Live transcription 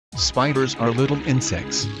Spiders are little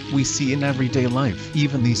insects we see in everyday life.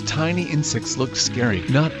 Even these tiny insects look scary.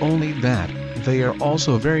 Not only that, they are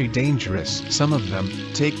also very dangerous. Some of them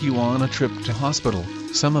take you on a trip to hospital.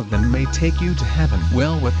 Some of them may take you to heaven.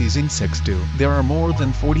 Well, what these insects do. There are more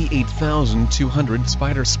than 48,200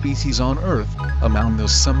 spider species on Earth. Among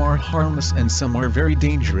those, some are harmless and some are very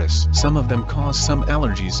dangerous. Some of them cause some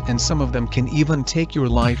allergies and some of them can even take your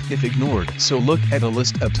life if ignored. So look at a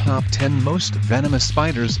list of top 10 most venomous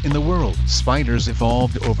spiders in the world. Spiders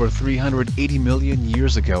evolved over 380 million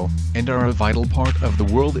years ago and are a vital part of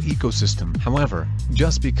the world ecosystem. However,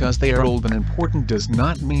 just because they are old and important does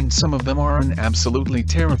not mean some of them are absolutely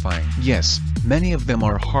terrifying. Yes, many of them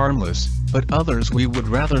are harmless, but others we would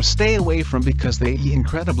rather stay away from because they are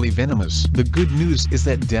incredibly venomous. The good news is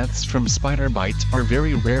that deaths from spider bites are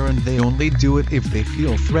very rare and they only do it if they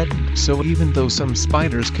feel threatened. So even though some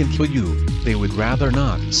spiders can kill you, they would rather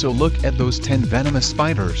not. So look at those 10 venomous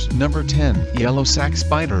spiders. Number 10. Yellow sac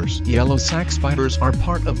spiders. Yellow sac spiders are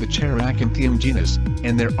part of the Cheracanthium genus,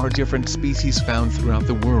 and there are different species found throughout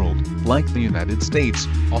the world, like the United States,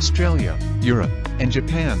 Australia, Europe, and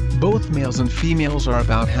Japan. Both males and females are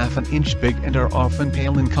about half an inch big and are often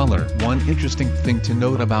pale in color. One interesting thing to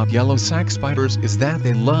note about yellow sac spiders is that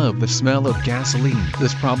they love the smell of gasoline.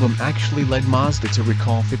 This problem actually led Mazda to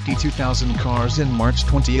recall 52,000 cars in March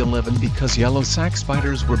 2011 because yellow sac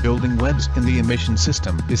spiders were building webs in the emission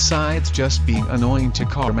system. Besides just being annoying to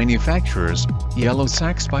car manufacturers, yellow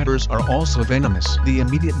sac spiders are also venomous. The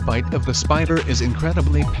immediate bite of the spider is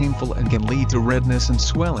incredibly painful and can lead to redness and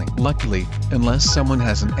swelling. Luckily, unless someone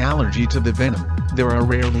has an allergy to the venom, there are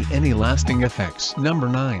rarely any lasting effects. Number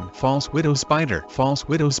 9. False widow spider. False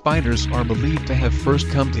widow spiders are believed to have first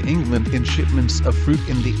come to England in shipments of fruit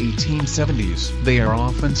in the 1870s. They are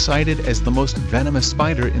often cited as the most venomous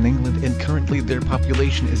spider in England, and currently their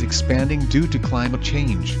population is expanding due to climate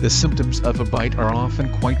change. The symptoms of a bite are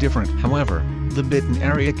often quite different. However, the bitten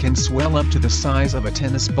area can swell up to the size of a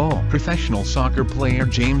tennis ball. Professional soccer player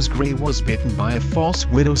James Gray was bitten by a false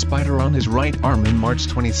widow spider on his right arm in March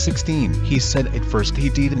 2016. He said at first he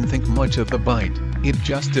didn't think much of the bite. It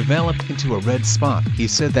just developed into a red spot. He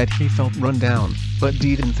said that he felt run down, but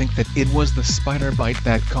didn't think that it was the spider bite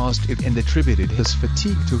that caused it and attributed his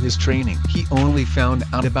fatigue to his training. He only found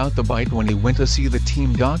out about the bite when he went to see the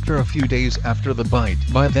team doctor a few days after the bite.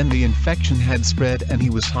 By then the infection had spread and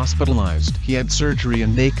he was hospitalized. He had surgery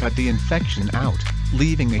and they cut the infection out,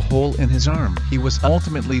 leaving a hole in his arm. He was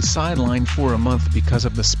ultimately sidelined for a month because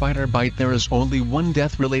of the spider bite. There is only one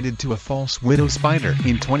death related to a false widow spider.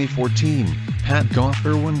 In 2014, Pat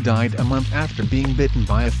Goff-Irwin died a month after being bitten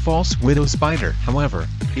by a false widow spider. However,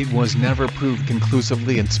 it was never proved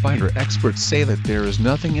conclusively, and spider experts say that there is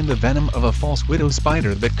nothing in the venom of a false widow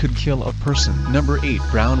spider that could kill a person. Number 8.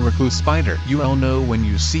 Brown recluse spider. You all know when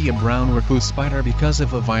you see a brown recluse spider because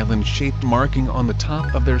of a violin-shaped marking on the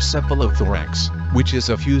top of their cephalothorax, which is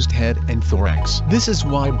a fused head and thorax. This is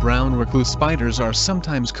why brown recluse spiders are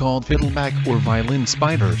sometimes called fiddleback or violin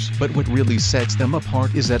spiders. But what really sets them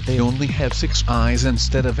apart is that they only have 6 eyes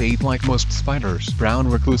instead of 8 like most spiders. Brown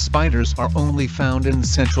recluse spiders are only found in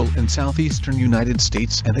central and southeastern United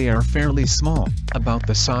States, and they are fairly small, about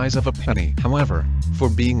the size of a penny. However, for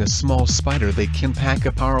being a small spider they can pack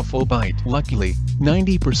a powerful bite. Luckily,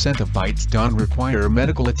 90% of bites don't require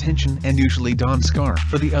medical attention and usually don't scar.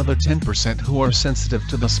 For the other 10% who are sensitive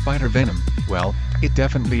to the spider venom, well, it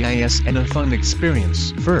definitely is a fun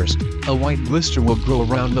experience. First, a white blister will grow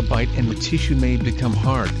around the bite and the tissue may become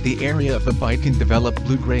hard. The area of the bite can develop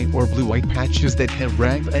blue-gray or blue-white patches that have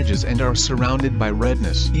ragged edges and are surrounded by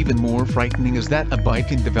redness. Even more frightening is that a bite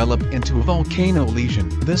can develop into a volcano lesion.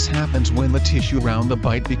 This happens when the tissue around the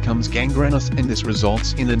bite becomes gangrenous, and this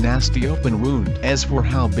results in a nasty open wound. As for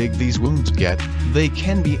how big these wounds get, they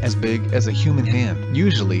can be as big as a human hand.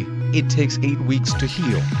 Usually, it takes 8 weeks to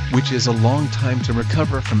heal, which is a long time to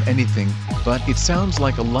recover from anything, but it sounds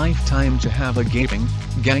like a lifetime to have a gaping,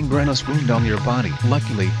 gangrenous wound on your body.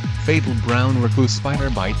 Luckily, fatal brown recluse spider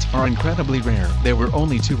bites are incredibly rare. There were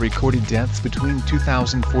only 2 recorded deaths between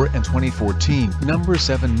 2004 and 2014. Number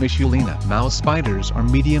 7. Michelina. Mouse spiders are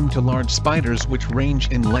medium to large spiders which range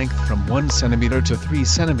in length from 1 cm to 3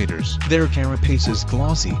 cm. Their carapace is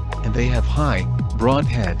glossy, and they have high, broad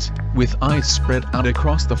heads, with eyes spread out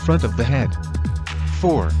across the front of the head.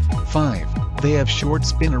 4. 5. They have short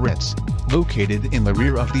spinnerets, located in the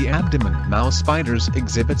rear of the abdomen. Mouse spiders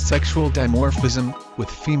exhibit sexual dimorphism, with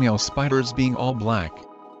female spiders being all black,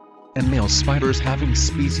 and male spiders having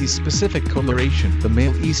species-specific coloration. The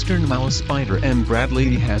male eastern mouse spider M.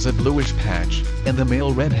 bradleyi has a bluish patch, and the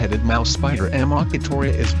male red-headed mouse spider M.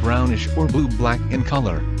 ocatoria is brownish or blue-black in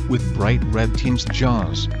color, with bright red tinged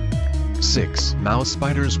jaws. 6. Mouse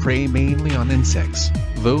spiders prey mainly on insects,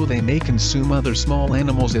 though they may consume other small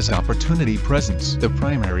animals as opportunity presents. The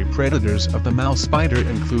primary predators of the mouse spider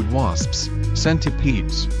include wasps,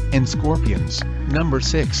 centipedes, and scorpions. Number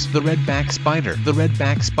 6. The redback spider. The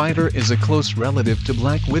redback spider is a close relative to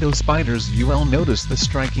black widow spiders. You will notice the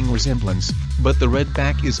striking resemblance, but the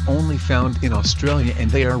redback is only found in Australia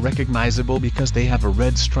and they are recognizable because they have a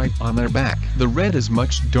red stripe on their back. The red is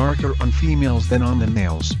much darker on females than on the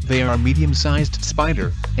males. They are a medium-sized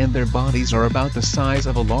spider, and their bodies are about the size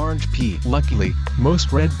of a large pea. Luckily, most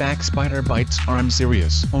redback spider bites are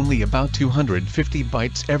serious. Only about 250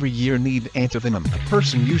 bites every year need antivenom. A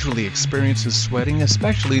person usually experiences sweating,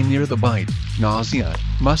 especially near the bite, nausea,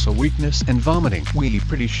 muscle weakness and vomiting. We're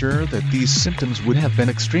pretty sure that these symptoms would have been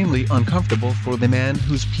extremely uncomfortable for the man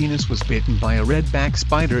whose penis was bitten by a redback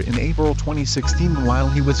spider in April 2016 while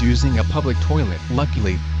he was using a public toilet.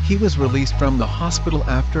 Luckily, he was released from the hospital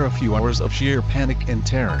after a few hours of sheer panic and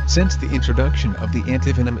terror. Since the introduction of the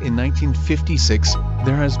antivenom in 1956,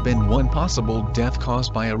 there has been one possible death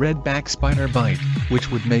caused by a redback spider bite,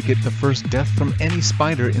 which would make it the first death from any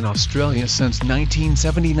spider in Australia since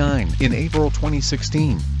 1979. In April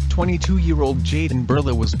 2016, 22-year-old Jaden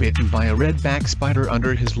Burla was bitten by a redback spider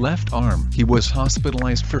under his left arm. He was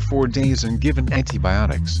hospitalized for 4 days and given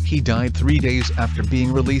antibiotics. He died 3 days after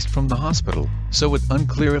being released from the hospital, so it's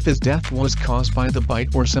unclear if his death was caused by the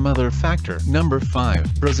bite or some other factor. Number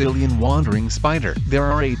 5. Brazilian wandering spider. There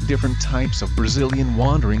are 8 different types of Brazilian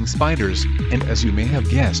wandering spiders, and as you may have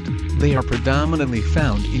guessed, they are predominantly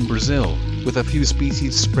found in Brazil, with a few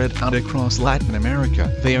species spread out across Latin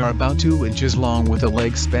America. They are about 2 inches long with a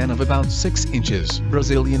leg span of about 6 inches.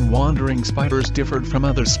 Brazilian wandering spiders differed from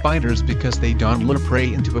other spiders because they don't lure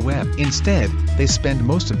prey into a web. Instead, they spend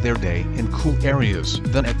most of their day in cool areas.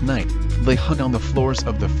 Then at night, they hunt on the floors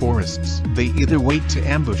of the forests. They either wait to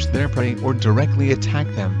ambush their prey or directly attack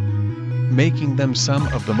them, making them some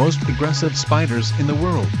of the most aggressive spiders in the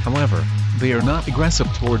world. However, they are not aggressive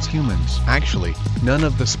towards humans. Actually, none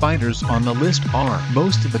of the spiders on the list are.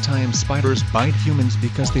 Most of the time spiders bite humans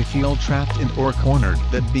because they feel trapped in or cornered.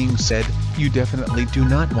 That being said, you definitely do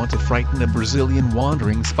not want to frighten a Brazilian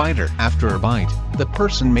wandering spider. After a bite, the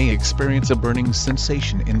person may experience a burning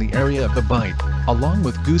sensation in the area of the bite, along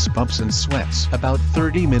with goosebumps and sweats. About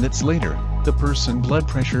 30 minutes later, the person's blood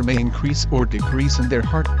pressure may increase or decrease and their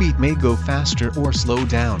heartbeat may go faster or slow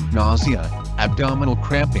down. Nausea, abdominal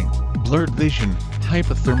cramping, blurred vision,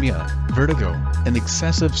 hypothermia, vertigo, and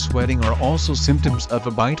excessive sweating are also symptoms of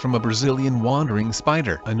a bite from a Brazilian wandering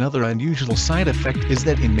spider. Another unusual side effect is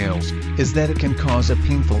that in males, it can cause a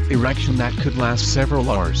painful erection that could last several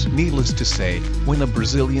hours. Needless to say, when a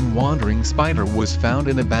Brazilian wandering spider was found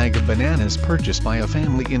in a bag of bananas purchased by a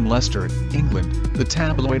family in Leicester, England, the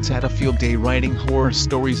tabloids had a field day writing horror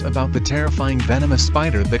stories about the terrifying venomous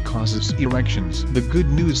spider that causes erections. The good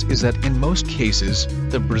news is that in most cases,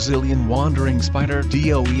 the Brazilian wandering spider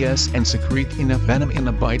DOES and secrete enough venom in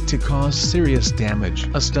a bite to cause serious damage.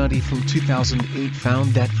 A study from 2008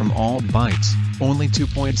 found that from all bites, only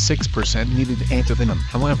 2.6% needed antivenom.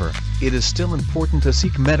 However, it is still important to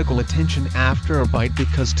seek medical attention after a bite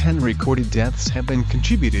because 10 recorded deaths have been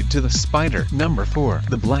contributed to the spider. Number 4.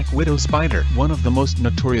 The black widow spider. One of the most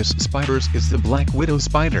notorious spiders is the black widow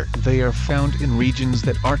spider. They are found in regions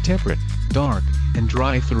that are temperate, dark, and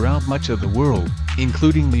dry throughout much of the world,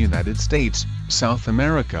 including the United States, South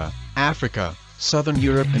America, Africa, Southern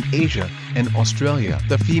Europe and Asia, and Australia.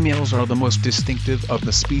 The females are the most distinctive of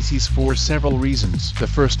the species for several reasons. The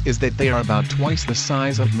first is that they are about twice the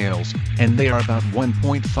size of males, and they are about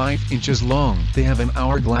 1.5 inches long. They have an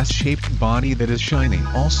hourglass-shaped body that is shiny.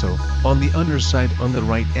 Also, on the underside on the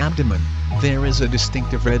right abdomen, there is a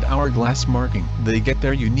distinctive red hourglass marking. They get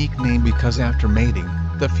their unique name because after mating,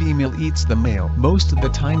 the female eats the male. Most of the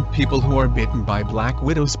time people who are bitten by black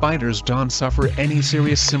widow spiders don't suffer any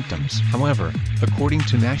serious symptoms. However, according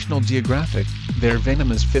to National Geographic, their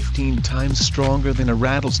venom is 15 times stronger than a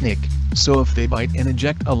rattlesnake, so if they bite and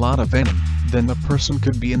eject a lot of venom, then the person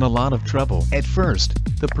could be in a lot of trouble. At first,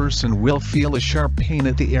 the person will feel a sharp pain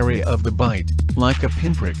at the area of the bite, like a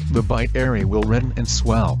pinprick. The bite area will redden and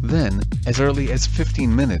swell. Then, as early as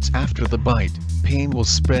 15 minutes after the bite, pain will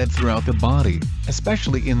spread throughout the body,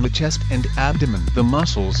 especially in the chest and abdomen. The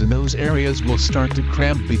muscles in those areas will start to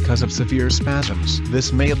cramp because of severe spasms.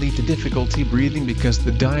 This may lead to difficulty breathing because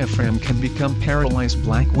the diaphragm can become paralyzed.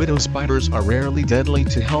 Black widow spiders are rarely deadly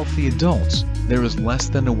to healthy adults. There is less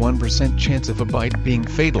than a 1% chance of a bite being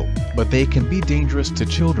fatal, but they can be dangerous to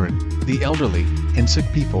children, the elderly, and sick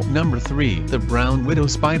people. Number 3. The brown widow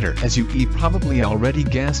spider. As you probably already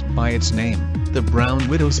guessed by its name, the brown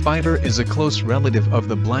widow spider is a close relative of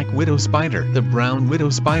the black widow spider. The brown widow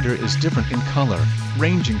spider is different in color,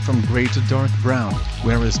 ranging from gray to dark brown,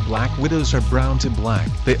 whereas black widows are brown to black.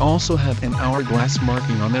 They also have an hourglass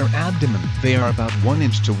marking on their abdomen. They are about 1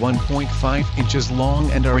 inch to 1.5 inches long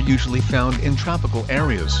and are usually found in tropical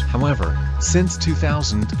areas. However, since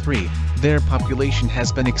 2003, their population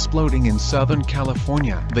has been exploding in Southern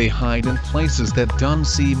California. They hide in places that don't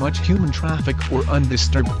see much human traffic or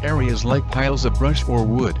undisturbed areas like piles of brush or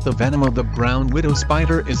wood. The venom of the brown widow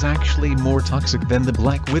spider is actually more toxic than the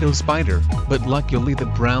black widow spider, but luckily the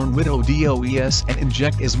brown widow does and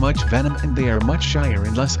inject as much venom and they are much shyer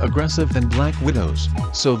and less aggressive than black widows,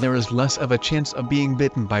 so there is less of a chance of being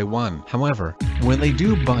bitten by one. However, when they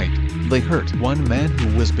do bite, they hurt. One man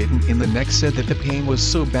who was bitten in the neck said that the pain was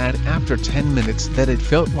so bad after 10 minutes that it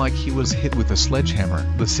felt like he was hit with a sledgehammer.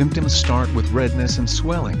 The symptoms start with redness and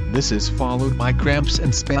swelling. This is followed by cramps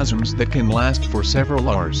and spasms that can last for several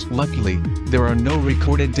hours. Luckily, there are no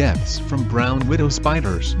recorded deaths from brown widow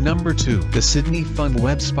spiders. Number 2. The Sydney fun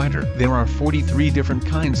web spider. There are 43 different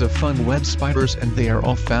kinds of fun web spiders and they are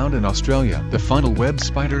all found in Australia. The funnel web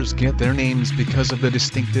spiders get their names because of the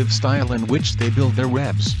distinctive style in which they build their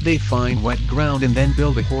webs. They find wet ground and then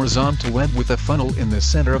build a horizontal web with a funnel in the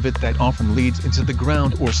center of it that often leads into the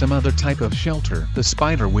ground or some other type of shelter. The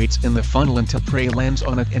spider waits in the funnel until prey lands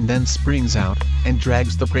on it and then springs out and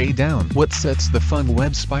drags the prey down. What sets the fun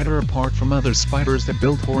web spider apart from other spiders that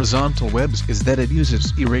build horizontal webs is that it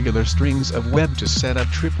uses irregular strings of web to set up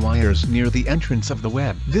tripwires near the entrance of the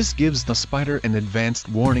web. This gives the spider an advanced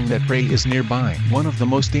warning that prey is nearby. One of the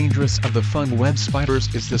most dangerous of the fun web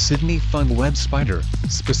spiders is the Sydney fun web spider,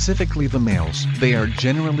 specifically the males. They are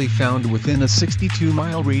generally found within a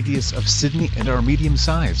 62-mile radius of Sydney and are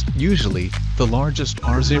medium-sized. Usually, the largest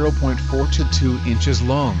are 0.4 to 2 inches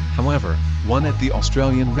long. However, one at the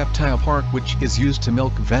Australian Reptile Park which is used to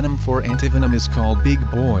milk venom for antivenom is called Big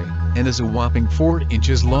Boy, and is a whopping 4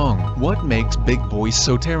 inches long. What makes Big Boy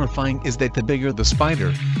so terrifying is that the bigger the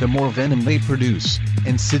spider, the more venom they produce,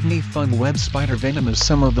 and Sydney fun web spider venom is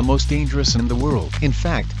some of the most dangerous in the world. In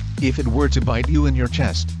fact, if it were to bite you in your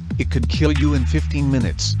chest, it could kill you in 15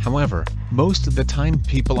 minutes. However, most of the time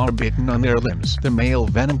people are bitten on their limbs. The male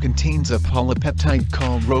venom contains a polypeptide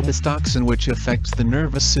called robustoxin which affects the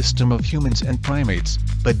nervous system of humans and primates,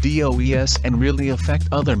 but does and really affect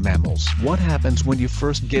other mammals. What happens when you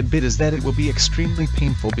first get bit is that it will be extremely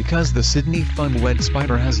painful because the Sydney fun web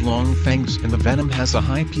spider has long fangs and the venom has a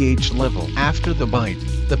high pH level. After the bite,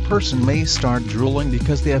 the person may start drooling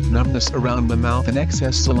because they have numbness around the mouth and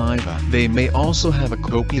excess saliva. They may also have a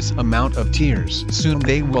copious amount of tears. Soon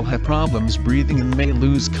they will have problems breathing and may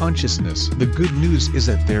lose consciousness. The good news is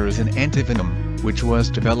that there is an antivenom, which was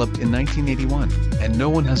developed in 1981, and no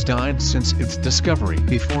one has died since its discovery.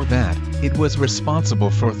 Before that, it was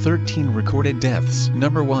responsible for 13 recorded deaths.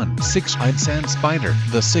 Number 1. Six-eyed sand spider.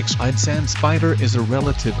 The six-eyed sand spider is a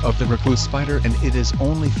relative of the recluse spider and it is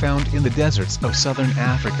only found in the deserts of southern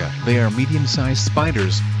Africa. They are medium-sized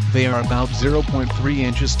spiders. They are about 0.3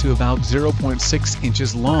 inches to about 0.6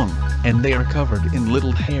 inches long, and they are covered in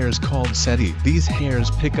little hairs called setae. These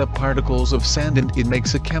hairs pick up particles of sand and it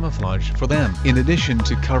makes a camouflage for them. In addition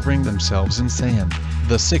to covering themselves in sand,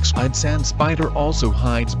 the six-eyed sand spider also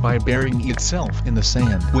hides by burying itself in the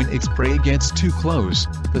sand. When its prey gets too close,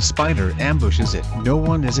 the spider ambushes it. No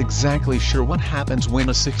one is exactly sure what happens when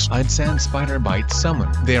a six-eyed sand spider bites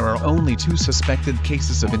someone. There are only 2 suspected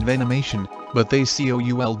cases of envenomation, but they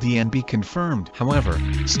could be confirmed. However,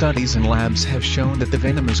 studies in labs have shown that the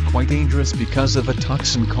venom is quite dangerous because of a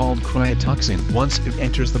toxin called cryotoxin. Once it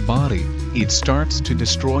enters the body, it starts to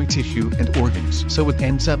destroy tissue and organs, so it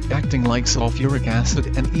ends up acting like sulfuric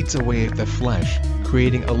acid and eats away at the flesh,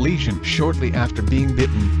 creating a lesion. Shortly after being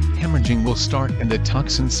bitten, hemorrhaging will start and the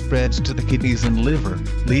toxin spreads to the kidneys and liver,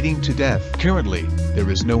 leading to death. Currently, there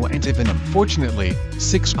is no antivenom. Fortunately,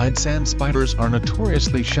 six-eyed sand spiders are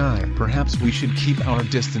notoriously shy. Perhaps we should keep our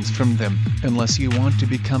distance from them, unless you want to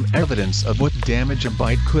become evidence of what damage a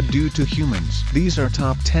bite could do to humans. These are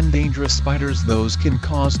top 10 dangerous spiders. Those can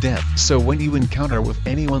cause death. So when you encounter with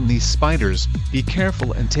anyone these spiders, be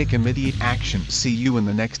careful and take immediate action. See you in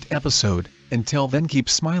the next episode. Until then, keep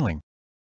smiling.